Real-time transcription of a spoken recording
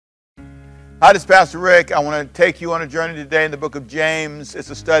Hi, this is Pastor Rick. I want to take you on a journey today in the book of James. It's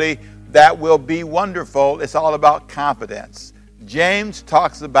a study that will be wonderful. It's all about confidence. James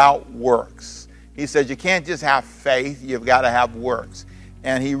talks about works. He says you can't just have faith, you've got to have works.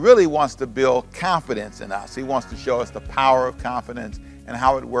 And he really wants to build confidence in us. He wants to show us the power of confidence and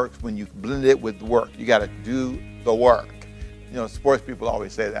how it works when you blend it with work. You got to do the work. You know, sports people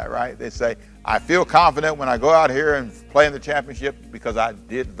always say that, right? They say, I feel confident when I go out here and play in the championship because I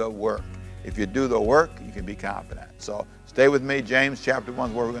did the work. If you do the work, you can be confident. So stay with me. James chapter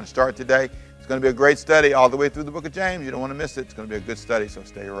 1 is where we're going to start today. It's going to be a great study all the way through the book of James. You don't want to miss it. It's going to be a good study, so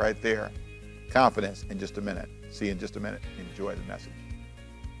stay right there. Confidence in just a minute. See you in just a minute. Enjoy the message.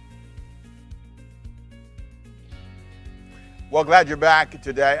 Well, glad you're back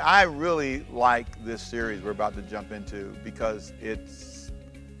today. I really like this series we're about to jump into because it's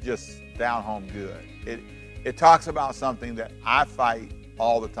just down home good. It talks about something that I fight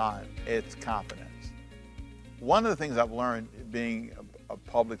all the time. It's confidence. One of the things I've learned being a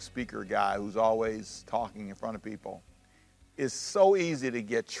public speaker guy who's always talking in front of people is so easy to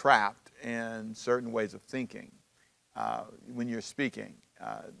get trapped in certain ways of thinking when you're speaking.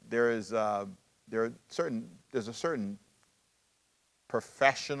 There's a certain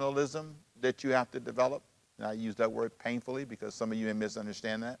professionalism that you have to develop. And I use that word painfully because some of you may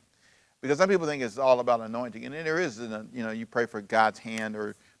misunderstand that. Because some people think it's all about anointing. And there is, you pray for God's hand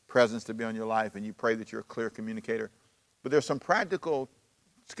or presence to be on your life, and you pray that you're a clear communicator. But there's some practical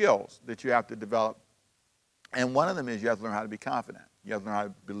skills that you have to develop. And one of them is you have to learn how to be confident. You have to learn how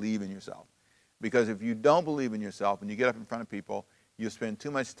to believe in yourself. Because if you don't believe in yourself and you get up in front of people, you spend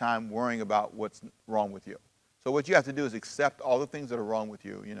too much time worrying about what's wrong with you. So what you have to do is accept all the things that are wrong with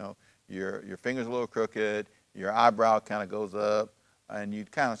you. You know, your finger's a little crooked, your eyebrow kind of goes up, and you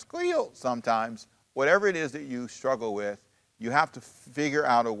kind of squeal sometimes. Whatever it is that you struggle with, you have to figure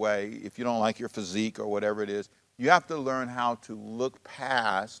out a way, if you don't like your physique or whatever it is, you have to learn how to look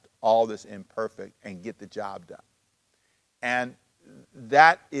past all this imperfect and get the job done. And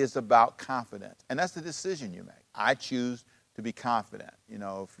that is about confidence. And that's the decision you make. I choose to be confident. You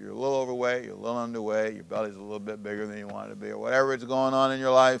know, if you're a little overweight, you're a little underweight, your belly's a little bit bigger than you want it to be, or whatever is going on in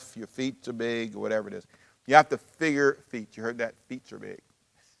your life, your feet are big, or whatever it is. You have to figure feet. You heard that? Feet are big.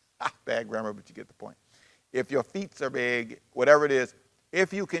 Bad grammar, but you get the point. If your feet are big, whatever it is,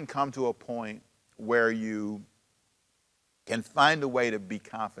 if you can come to a point where you can find a way to be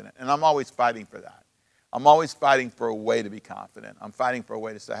confident, and I'm always fighting for that. I'm always fighting for a way to be confident. I'm fighting for a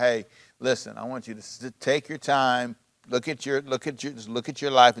way to say, hey, listen, I want you to take your time, look at your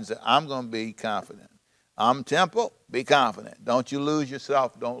life and say, I'm going to be confident. I'm Temple, be confident. Don't you lose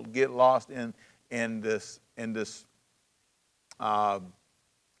yourself. Don't get lost in this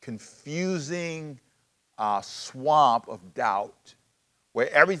confusing swamp of doubt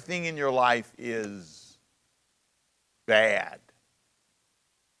where everything in your life is bad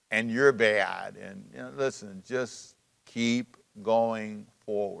and you're bad. And listen, just keep going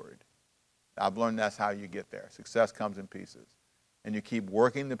forward. I've learned that's how you get there. Success comes in pieces. And you keep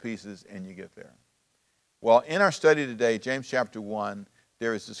working the pieces and you get there. Well, in our study today, James chapter 1,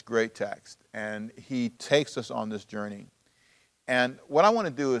 there is this great text. And he takes us on this journey. And what I want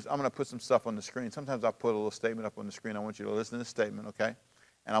to do is I'm going to put some stuff on the screen. Sometimes I put a little statement up on the screen. I want you to listen to the statement, okay?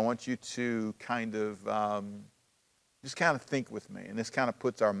 And I want you to kind of just kind of think with me. And this kind of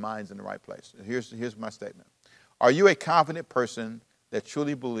puts our minds in the right place. Here's my statement. Are you a confident person that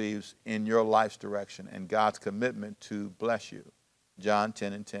truly believes in your life's direction and God's commitment to bless you? John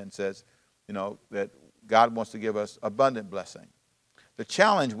 10:10 says, that God wants to give us abundant blessing. The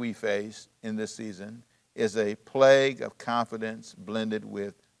challenge we face in this season is a plague of confidence blended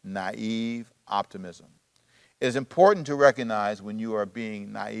with naive optimism. It is important to recognize when you are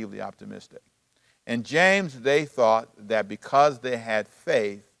being naively optimistic. In James, they thought that because they had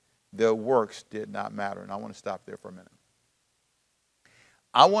faith, their works did not matter. And I want to stop there for a minute.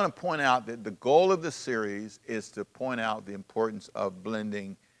 I want to point out that the goal of the series is to point out the importance of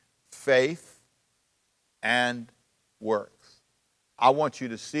blending faith and works. I want you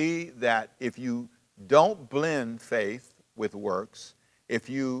to see that if you don't blend faith with works, if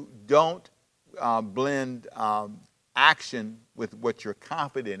you don't blend action with what you're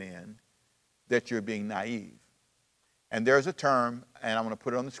confident in, that you're being naive. And there's a term, and I'm going to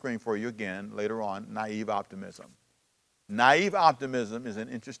put it on the screen for you again later on, naive optimism. Naive optimism is an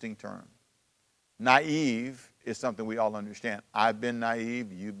interesting term. Naive is something we all understand. I've been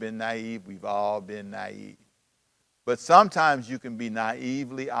naive, you've been naive, we've all been naive. But sometimes you can be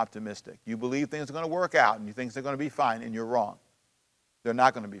naively optimistic. You believe things are going to work out and you think they're going to be fine, and you're wrong. They're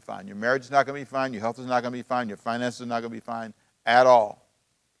not going to be fine. Your marriage is not going to be fine. Your health is not going to be fine. Your finances are not going to be fine at all.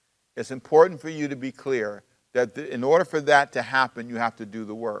 it's important for you to be clear that in order for that to happen, you have to do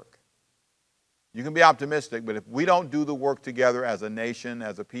the work. You can be optimistic, but if we don't do the work together as a nation,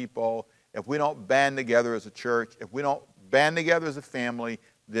 as a people, if we don't band together as a church, if we don't band together as a family,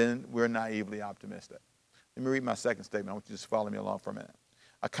 then we're naively optimistic. Let me read my second statement. I want you to just follow me along for a minute.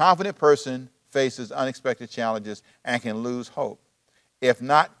 A confident person faces unexpected challenges and can lose hope if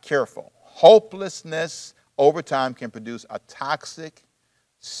not careful. Hopelessness over time can produce a toxic,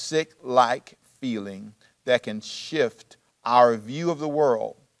 sick-like feeling that can shift our view of the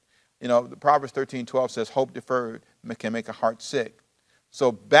world. You know, the Proverbs 13:12 says, hope deferred can make a heart sick.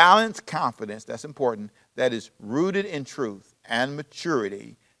 So balanced confidence, that's important, that is rooted in truth and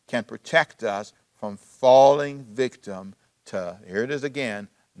maturity can protect us from falling victim to, here it is again,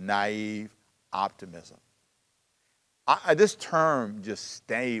 naive optimism. This term just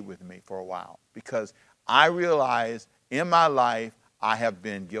stayed with me for a while because I realized in my life I have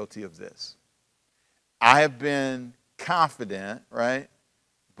been guilty of this. I have been confident, right?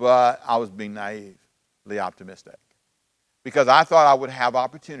 But I was being naively optimistic because I thought I would have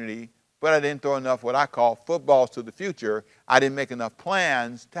opportunity, but I didn't throw enough what I call footballs to the future. I didn't make enough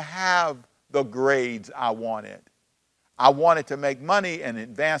plans to have the grades I wanted. I wanted to make money and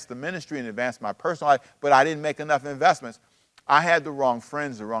advance the ministry and advance my personal life, but I didn't make enough investments. I had the wrong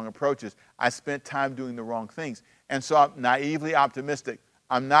friends, the wrong approaches. I spent time doing the wrong things. And so I'm naively optimistic.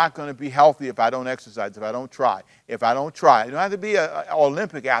 I'm not going to be healthy if I don't exercise, if I don't try. If I don't try. You don't have to be an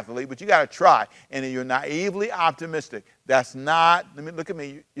Olympic athlete, but you got to try. And you're naively optimistic. That's not, look at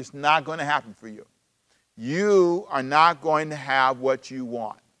me, it's not going to happen for you. You are not going to have what you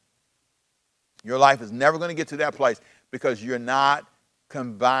want. Your life is never going to get to that place because you're not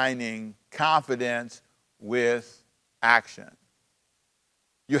combining confidence with action.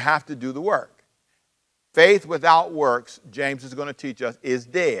 You have to do the work. Faith without works, James is going to teach us, is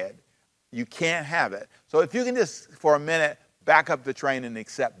dead. You can't have it. So if you can just, for a minute, back up the train and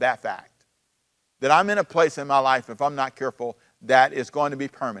accept that fact, that I'm in a place in my life, if I'm not careful, that is going to be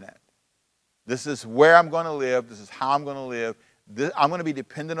permanent. This is where I'm going to live. This is how I'm going to live. I'm going to be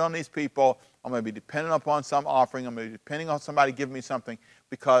dependent on these people. I'm going to be dependent upon some offering. I'm going to be depending on somebody giving me something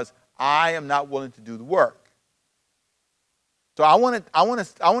because I am not willing to do the work. So I want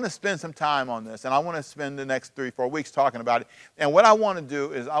to spend some time on this, and I want to spend the next 3-4 weeks talking about it. And what I want to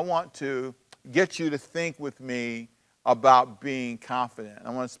do is I want to get you to think with me about being confident. I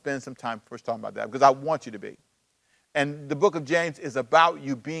want to spend some time first talking about that because I want you to be. And the book of James is about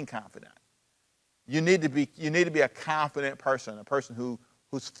you being confident. You need to be a confident person, a person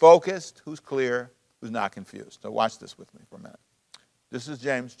who's focused, who's clear, who's not confused. So watch this with me for a minute. This is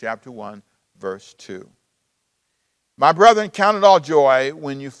James chapter 1, verse 2. My brethren, count it all joy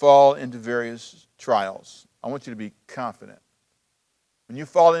when you fall into various trials. I want you to be confident. When you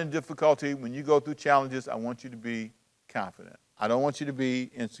fall into difficulty, when you go through challenges, I want you to be confident. I don't want you to be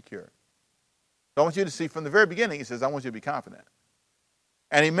insecure. I want you to see from the very beginning, he says, I want you to be confident.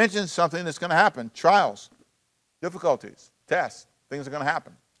 And he mentions something that's going to happen. Trials, difficulties, tests, things are going to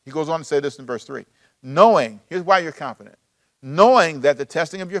happen. He goes on to say this in verse 3. Knowing, here's why you're confident. Knowing that the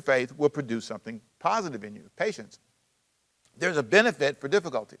testing of your faith will produce something positive in you, patience. There's a benefit for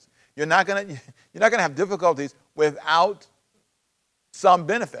difficulties. You're not going to have difficulties without some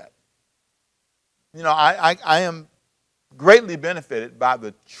benefit. You know, I am greatly benefited by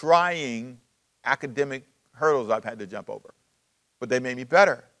the trying academic hurdles I've had to jump over. But they made me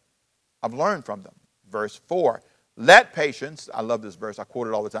better. I've learned from them. Verse 4. Let patience, I love this verse, I quote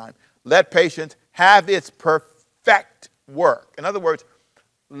it all the time. Let patience have its perfect work. In other words,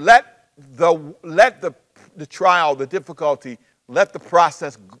 let the trial, the difficulty, let the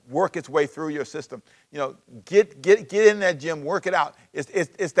process work its way through your system. You know, get in that gym, work it out.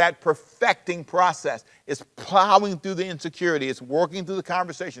 It's that perfecting process. It's plowing through the insecurity. It's working through the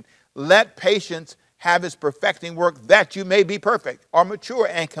conversation. Let patience have its perfecting work that you may be perfect or mature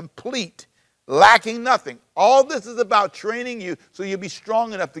and complete, lacking nothing. All this is about training you so you'll be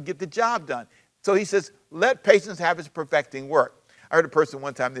strong enough to get the job done. So he says, let patience have its perfecting work. I heard a person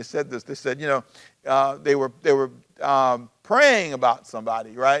one time, they said this. They said, you know, they were praying about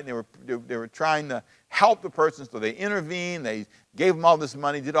somebody, right? And they were trying to help the person, so they intervened. They gave them all this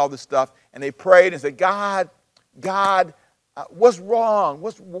money, did all this stuff, and they prayed and said, God, what's wrong?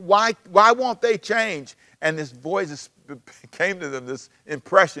 Why won't they change? And this voice came to them, this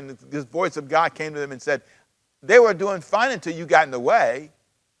impression, this voice of God came to them and said, they were doing fine until you got in the way.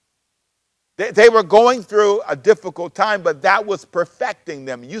 They were going through a difficult time, but that was perfecting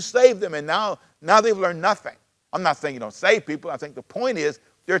them. You saved them, and now they've learned nothing. I'm not saying you don't save people. I think the point is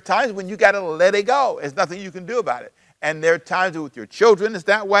there are times when you got to let it go. There's nothing you can do about it. And there are times with your children it's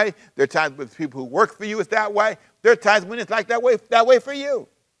that way. There are times with people who work for you it's that way. There are times when it's like that way for you.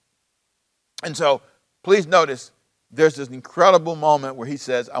 And so please notice there's this incredible moment where he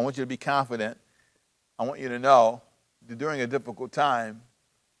says, I want you to be confident. I want you to know that during a difficult time,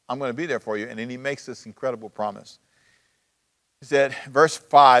 I'm going to be there for you. And then he makes this incredible promise. He said, verse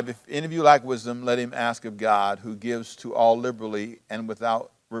 5, if any of you lack wisdom, let him ask of God, who gives to all liberally and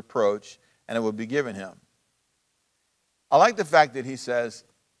without reproach, and it will be given him. I like the fact that he says,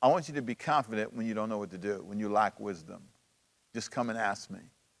 I want you to be confident when you don't know what to do, when you lack wisdom. Just come and ask me.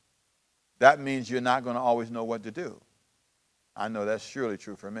 That means you're not going to always know what to do. I know that's surely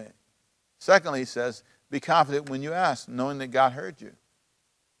true for me. Secondly, he says, be confident when you ask, knowing that God heard you.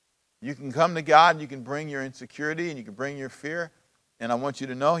 You can come to God, and you can bring your insecurity, and you can bring your fear. And I want you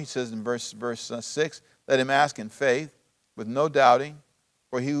to know, he says in verse 6, let him ask in faith, with no doubting.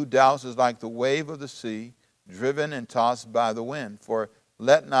 For he who doubts is like the wave of the sea, driven and tossed by the wind. For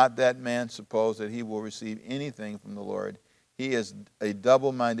let not that man suppose that he will receive anything from the Lord. He is a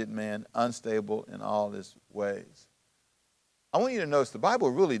double-minded man, unstable in all his ways. I want you to notice the Bible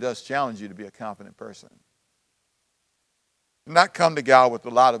really does challenge you to be a confident person. Not come to God with a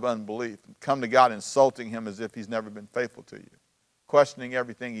lot of unbelief. Come to God insulting him as if he's never been faithful to you. Questioning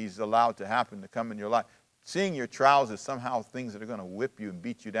everything he's allowed to happen to come in your life. Seeing your trials as somehow things that are going to whip you and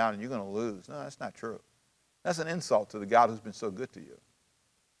beat you down and you're going to lose. No, that's not true. That's an insult to the God who's been so good to you.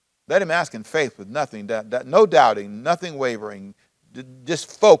 Let him ask in faith with nothing, no doubting, nothing wavering,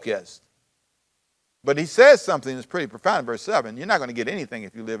 just focused. But he says something that's pretty profound in verse 7. You're not going to get anything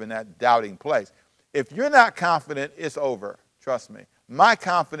if you live in that doubting place. If you're not confident, it's over. Trust me. My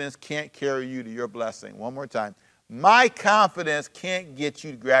confidence can't carry you to your blessing. One more time. My confidence can't get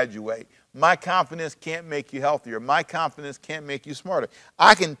you to graduate. My confidence can't make you healthier. My confidence can't make you smarter.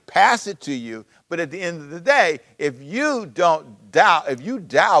 I can pass it to you, but at the end of the day, if you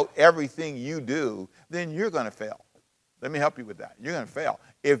doubt everything you do, then you're going to fail. Let me help you with that. You're going to fail.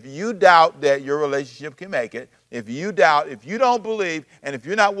 If you doubt that your relationship can make it, if you doubt, if you don't believe, and if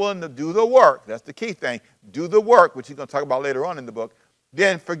you're not willing to do the work, that's the key thing, do the work, which he's going to talk about later on in the book,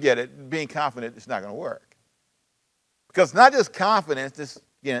 then forget it. Being confident, it's not going to work. Because it's not just confidence, it's,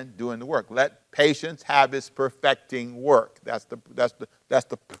 again, doing the work. Let patience have its perfecting work. That's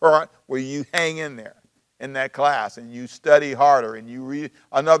the part where you hang in there in that class and you study harder and you read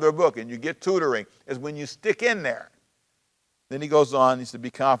another book and you get tutoring, is when you stick in there. Then he goes on, he says, be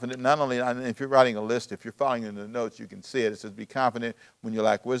confident. Not only, if you're writing a list, if you're following in the notes, you can see it. It says, be confident when you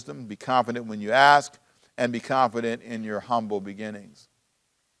lack wisdom, be confident when you ask, and be confident in your humble beginnings.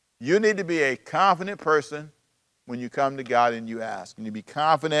 You need to be a confident person when you come to God and you ask. You need to be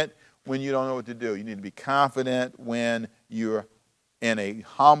confident when you don't know what to do. You need to be confident when you're in a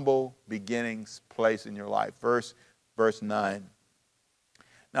humble beginnings place in your life. Verse 9.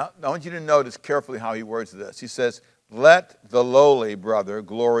 Now, I want you to notice carefully how he words this. He says, let the lowly brother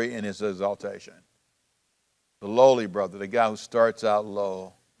glory in his exaltation. The lowly brother, the guy who starts out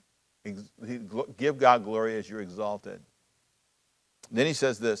low. Give God glory as you're exalted. Then he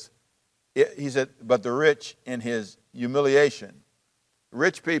says this. He said, but the rich in his humiliation.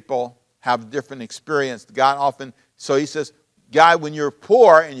 Rich people have different experience. God often, so he says, God, when you're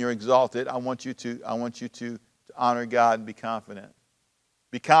poor and you're exalted, I want you to honor God and be confident.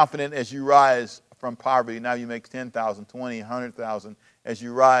 Be confident as you rise from poverty. Now you make 10,000, 20, 100,000. As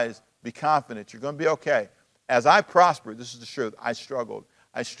you rise, be confident. You're going to be okay. As I prospered, this is the truth, I struggled.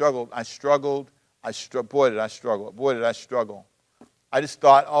 Boy, did I struggle. I just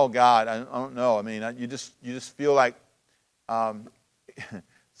thought, oh, God, I don't know. I mean, you just feel like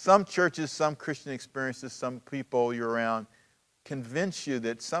some churches, some Christian experiences, some people you're around convince you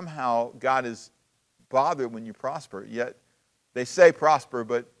that somehow God is bothered when you prosper. Yet they say prosper,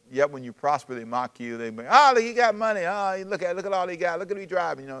 but yet when you prosper, they mock you. They say, oh, look, he got money. Oh, look at all he got. Look at what he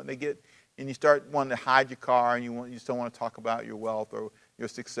driving. You know, and you start wanting to hide your car, and you just don't want to talk about your wealth or your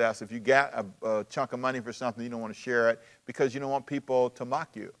success. If you got a chunk of money for something, you don't want to share it because you don't want people to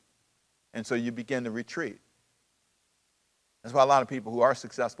mock you. And so you begin to retreat. That's why a lot of people who are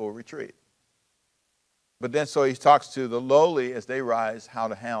successful retreat. But then so he talks to the lowly as they rise, how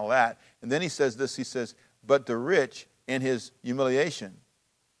to handle that. And then he says this, he says, but the rich in his humiliation.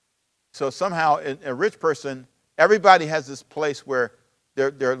 So somehow a rich person, everybody has this place where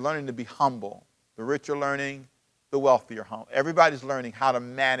they're learning to be humble. The rich are learning, the wealthy are humble. Everybody's learning how to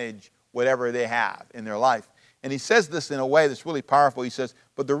manage whatever they have in their life. And he says this in a way that's really powerful. He says,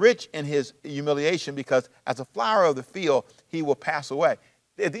 but the rich in his humiliation, because as a flower of the field, he will pass away.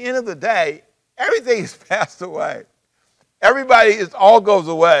 At the end of the day, everything is passed away. Everybody all goes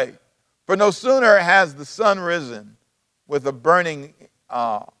away. For no sooner has the sun risen with a burning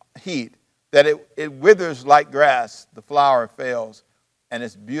heat, that it withers like grass, the flower fails, and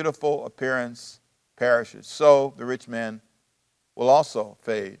its beautiful appearance perishes. So the rich man will also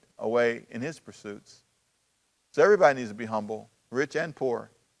fade away in his pursuits. So everybody needs to be humble, rich and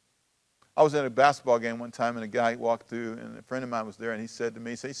poor. I was in a basketball game one time, and a guy walked through, and a friend of mine was there, and he said to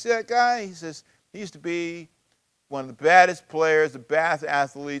me, "See that guy?" He says, "He used to be one of the baddest players, the baddest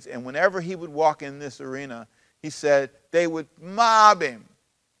athletes, and whenever he would walk in this arena," he said, "they would mob him."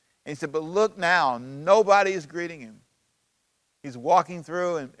 And he said, "But look now, nobody is greeting him. He's walking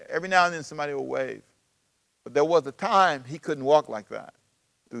through, and every now and then somebody will wave. But there was a time he couldn't walk like that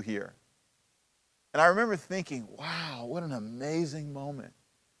through here." And I remember thinking, wow, what an amazing moment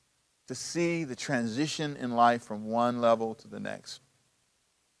to see the transition in life from one level to the next.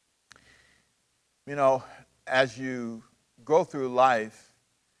 You know, as you go through life,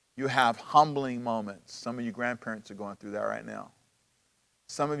 you have humbling moments. Some of you grandparents are going through that right now.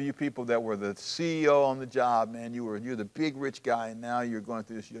 Some of you people that were the CEO on the job, man, you're the big rich guy, and now you're going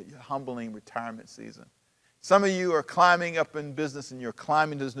through this humbling retirement season. Some of you are climbing up in business, and you're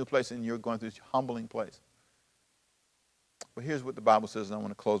climbing to this new place, and you're going through this humbling place. But here's what the Bible says, and I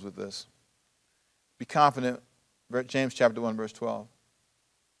want to close with this. Be confident, James chapter 1, verse 12.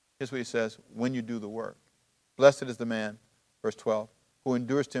 Here's what he says, when you do the work. Blessed is the man, verse 12, who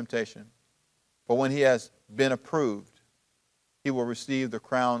endures temptation. For when he has been approved, he will receive the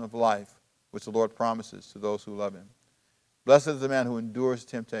crown of life, which the Lord promises to those who love him. Blessed is the man who endures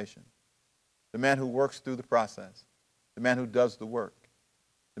temptation, the man who works through the process, the man who does the work,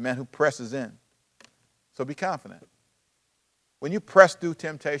 the man who presses in. So be confident. When you press through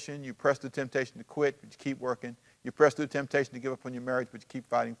temptation, you press through temptation to quit, but you keep working. You press through temptation to give up on your marriage, but you keep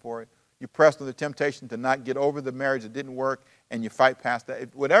fighting for it. You press through the temptation to not get over the marriage that didn't work, and you fight past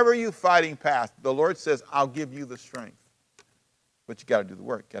that. Whatever you're fighting past, the Lord says, I'll give you the strength. But you got to do the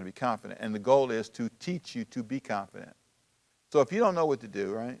work. You got to be confident. And the goal is to teach you to be confident. So if you don't know what to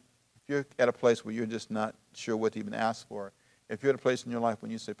do, right? If you're at a place where you're just not sure what to even ask for, if you're at a place in your life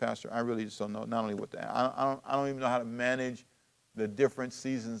when you say, Pastor, I really just don't know not only what to ask, I don't even know how to manage the different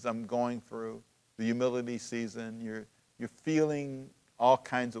seasons I'm going through, the humility season, you're feeling all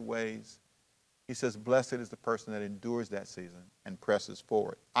kinds of ways. He says, blessed is the person that endures that season and presses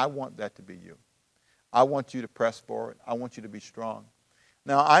forward. I want that to be you. I want you to press forward. I want you to be strong.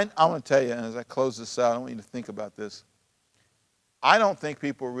 Now, I want to tell you, and as I close this out, I want you to think about this. I don't think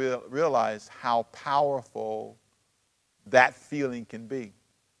people realize how powerful that feeling can be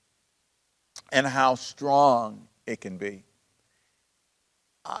and how strong it can be.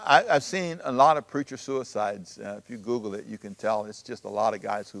 I've seen a lot of preacher suicides. If you Google it, you can tell it's just a lot of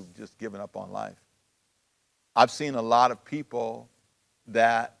guys who've just given up on life. I've seen a lot of people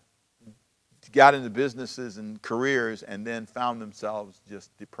that got into businesses and careers and then found themselves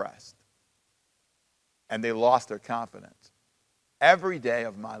just depressed. And they lost their confidence. Every day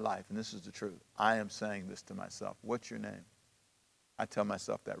of my life, and this is the truth, I am saying this to myself. What's your name? I tell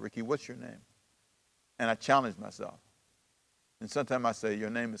myself that. Ricky, what's your name? And I challenge myself. And sometimes I say, your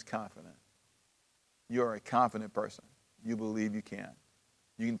name is confident. You're a confident person. You believe you can.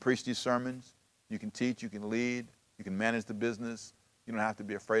 You can preach these sermons. You can teach. You can lead. You can manage the business. You don't have to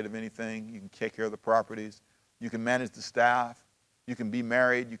be afraid of anything. You can take care of the properties. You can manage the staff. You can be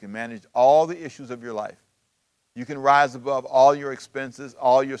married. You can manage all the issues of your life. You can rise above all your expenses,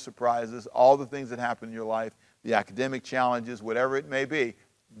 all your surprises, all the things that happen in your life, the academic challenges, whatever it may be.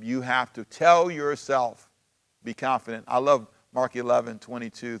 You have to tell yourself, be confident. I love Mark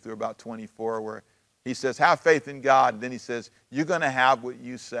 11:22 through about 24, where he says, have faith in God. And then he says, you're going to have what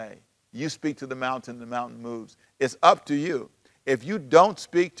you say. You speak to the mountain moves. It's up to you. If you don't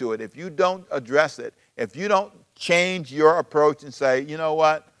speak to it, if you don't address it, if you don't change your approach and say, you know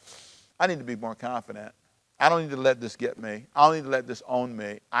what, I need to be more confident. I don't need to let this get me. I don't need to let this own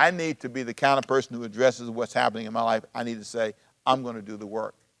me. I need to be the kind of person who addresses what's happening in my life. I need to say, I'm going to do the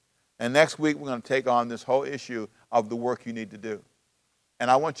work. And next week, we're going to take on this whole issue of the work you need to do. And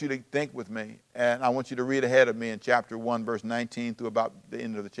I want you to think with me, and I want you to read ahead of me in chapter 1, verse 19 through about the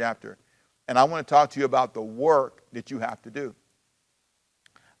end of the chapter. And I want to talk to you about the work that you have to do.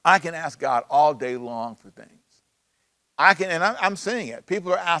 I can ask God all day long for things. I'm seeing it.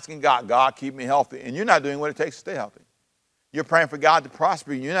 People are asking God, God, keep me healthy. And you're not doing what it takes to stay healthy. You're praying for God to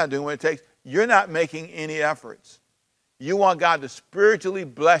prosper you. You're not doing what it takes. You're not making any efforts. You want God to spiritually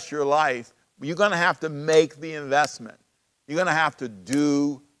bless your life. You're going to have to make the investment. You're going to have to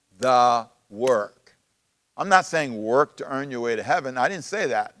do the work. I'm not saying work to earn your way to heaven. I didn't say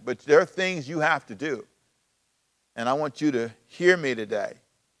that. But there are things you have to do. And I want you to hear me today.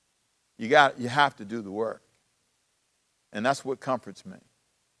 You have to do the work. And that's what comforts me.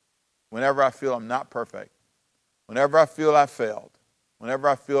 Whenever I feel I'm not perfect, whenever I feel I failed, whenever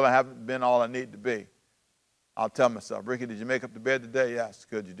I feel I haven't been all I need to be, I'll tell myself, Ricky, did you make up the bed today? Yes,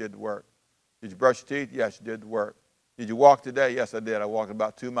 good, you did the work. Did you brush your teeth? Yes, you did the work. Did you walk today? Yes, I did. I walked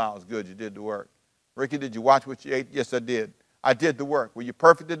about 2 miles. Good, you did the work. Ricky, did you watch what you ate? Yes, I did. I did the work. Were you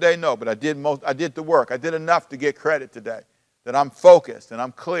perfect today? No, but I did the work. I did enough to get credit today, that I'm focused and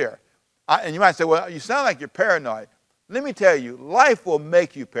I'm clear. And you might say, well, you sound like you're paranoid. Let me tell you, life will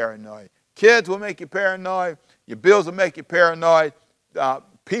make you paranoid. Kids will make you paranoid. Your bills will make you paranoid.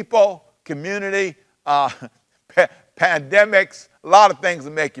 People, community, pandemics, a lot of things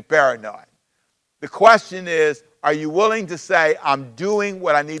will make you paranoid. The question is, are you willing to say, I'm doing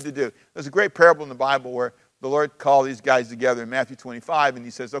what I need to do? There's a great parable in the Bible where the Lord called these guys together in Matthew 25, and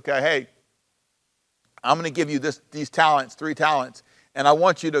he says, okay, hey, I'm going to give you these talents, 3 talents, and I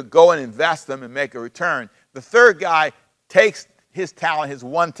want you to go and invest them and make a return. The third guy takes his talent, his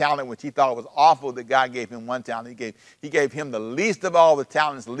 1 talent, which he thought was awful that God gave him 1 talent. He gave him the least of all the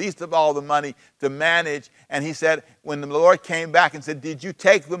talents, least of all the money to manage. And he said, when the Lord came back and said, did you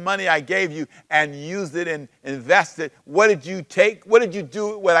take the money I gave you and use it and invest it? What did you take? What did you do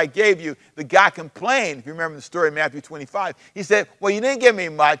with what I gave you? The guy complained. If you remember the story in Matthew 25, he said, well, you didn't give me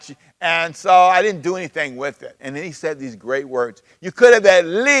much, and so I didn't do anything with it. And then he said these great words. You could have at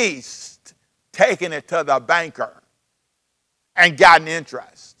least taken it to the banker and gotten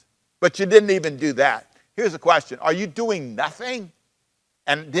interest. But you didn't even do that. Here's the question. Are you doing nothing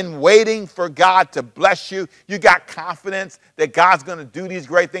and then waiting for God to bless you? You got confidence that God's going to do these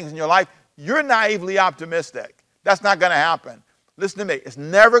great things in your life? You're naively optimistic. That's not going to happen. Listen to me. It's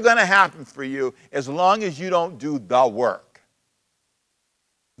never going to happen for you as long as you don't do the work.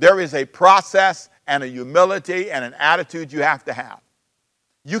 There is a process and a humility and an attitude you have to have.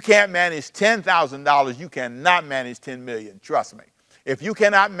 You can't manage $10,000. You cannot manage $10 million. Trust me. If you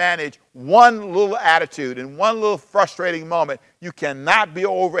cannot manage one little attitude and one little frustrating moment, you cannot be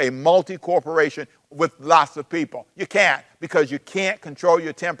over a multi-corporation with lots of people. You can't, because you can't control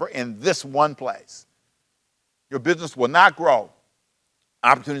your temper in this one place. Your business will not grow.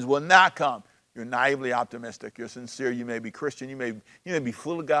 Opportunities will not come. You're naively optimistic. You're sincere. You may be Christian. You may be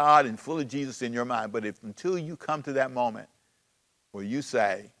full of God and full of Jesus in your mind. But until you come to that moment where you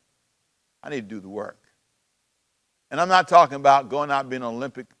say, I need to do the work. And I'm not talking about going out and being an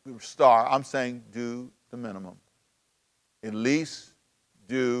Olympic star. I'm saying do the minimum. At least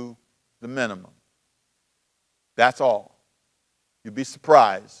do the minimum. That's all. You'd be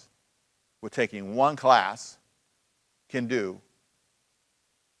surprised what taking 1 class can do,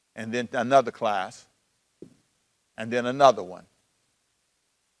 and then another class, and then another one.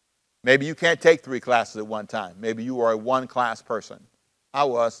 Maybe you can't take 3 classes at one time. Maybe you are a 1-class person. I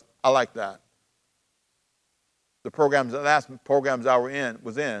like that. The last programs I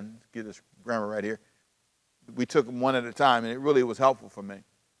was in, get this grammar right here, we took them 1 at a time, and it really was helpful for me.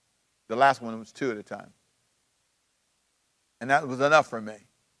 The last one was 2 at a time. And that was enough for me.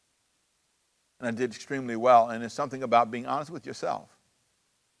 And I did extremely well. And it's something about being honest with yourself.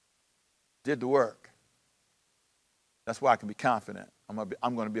 Did the work. That's why I can be confident. I'm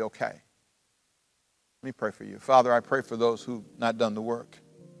going to be okay. Let me pray for you. Father, I pray for those who've not done the work.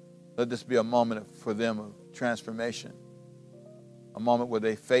 Let this be a moment for them of transformation, a moment where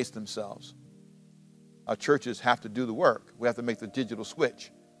they face themselves. Our churches have to do the work. We have to make the digital switch.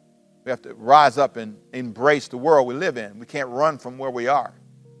 We have to rise up and embrace the world we live in. We can't run from where we are.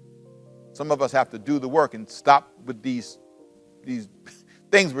 Some of us have to do the work and stop with these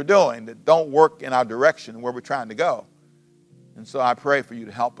things we're doing that don't work in our direction where we're trying to go. And so I pray for you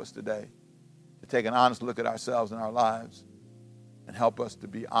to help us today to take an honest look at ourselves and our lives and help us to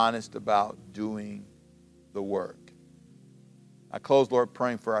be honest about doing the work. I close, Lord,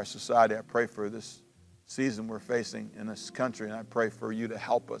 praying for our society. I pray for this season we're facing in this country, and I pray for you to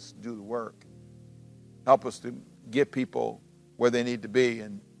help us do the work. Help us to get people where they need to be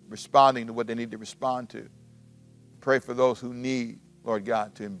and responding to what they need to respond to. Pray for those who need, Lord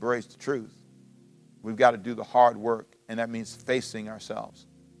God, to embrace the truth. We've got to do the hard work, and that means facing ourselves,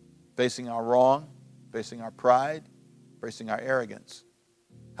 facing our wrong, facing our pride, facing our arrogance.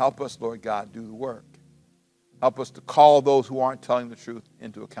 Help us, Lord God, do the work. Help us to call those who aren't telling the truth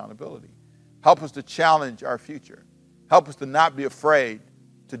into accountability. Help us to challenge our future. Help us to not be afraid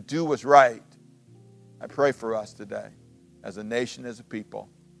to do what's right. I pray for us today as a nation, as a people.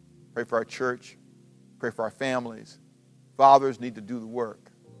 Pray for our church. Pray for our families. Fathers need to do the work.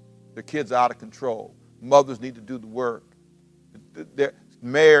 Their kids are out of control. Mothers need to do the work. Their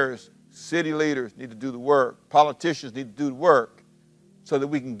mayors, city leaders need to do the work. Politicians need to do the work so that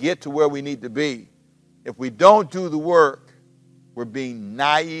we can get to where we need to be If we don't do the work, we're being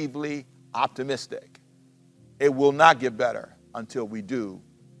naively optimistic. It will not get better until we do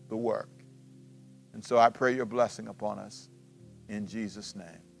the work. And so I pray your blessing upon us in Jesus' name.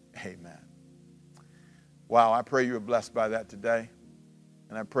 Amen. Wow, I pray you were blessed by that today.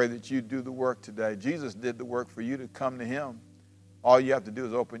 And I pray that you do the work today. Jesus did the work for you to come to him. All you have to do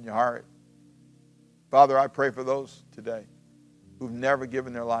is open your heart. Father, I pray for those today who've never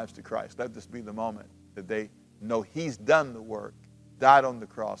given their lives to Christ. Let this be the moment that they know he's done the work, died on the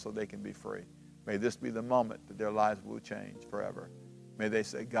cross so they can be free. May this be the moment that their lives will change forever. May they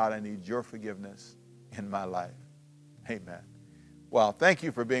say, God, I need your forgiveness in my life. Amen. Well, thank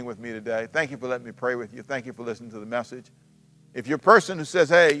you for being with me today. Thank you for letting me pray with you. Thank you for listening to the message. If you're a person who says,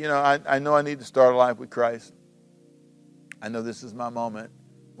 hey, you know I need to start a life with Christ. I know this is my moment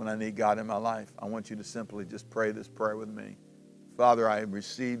when I need God in my life. I want you to simply just pray this prayer with me. Father, I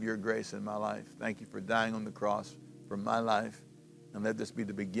receive your grace in my life. Thank you for dying on the cross for my life. And let this be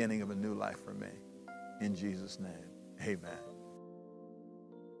the beginning of a new life for me. In Jesus' name, amen.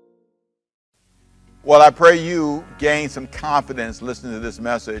 Well, I pray you gain some confidence listening to this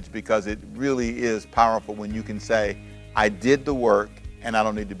message, because it really is powerful when you can say, I did the work and I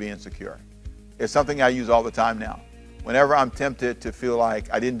don't need to be insecure. It's something I use all the time now. Whenever I'm tempted to feel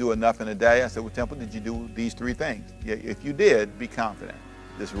like I didn't do enough in a day, I say, well, Temple, did you do these 3 things? Yeah, if you did, be confident.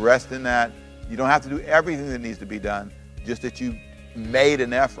 Just rest in that. You don't have to do everything that needs to be done, just that you made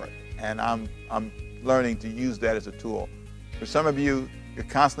an effort. And I'm learning to use that as a tool. For some of you, you're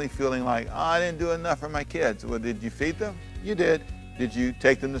constantly feeling like, oh, I didn't do enough for my kids. Well, did you feed them? You did. Did you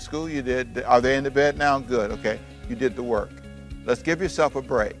take them to school? You did. Are they in the bed now? Good. Okay. You did the work. Let's give yourself a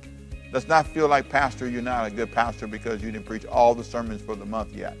break. Let's not feel like, Pastor, you're not a good pastor because you didn't preach all the sermons for the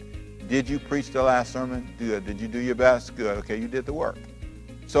month yet. Did you preach the last sermon? Good. Did you do your best? Good. Okay, you did the work.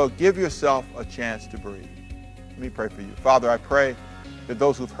 So give yourself a chance to breathe. Let me pray for you. Father, I pray that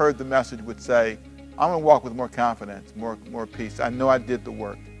those who've heard the message would say, I'm going to walk with more confidence, more peace. I know I did the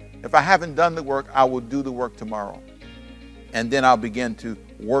work. If I haven't done the work, I will do the work tomorrow. And then I'll begin to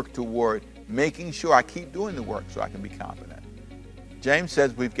work toward making sure I keep doing the work so I can be confident. James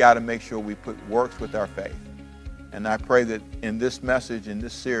says we've got to make sure we put works with our faith. And I pray that in this message, in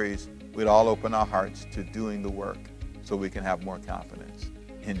this series, we'd all open our hearts to doing the work so we can have more confidence.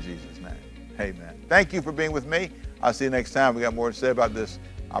 In Jesus' name, amen. Thank you for being with me. I'll see you next time. We got more to say about this.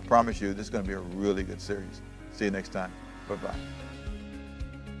 I promise you, this is going to be a really good series. See you next time. Bye-bye.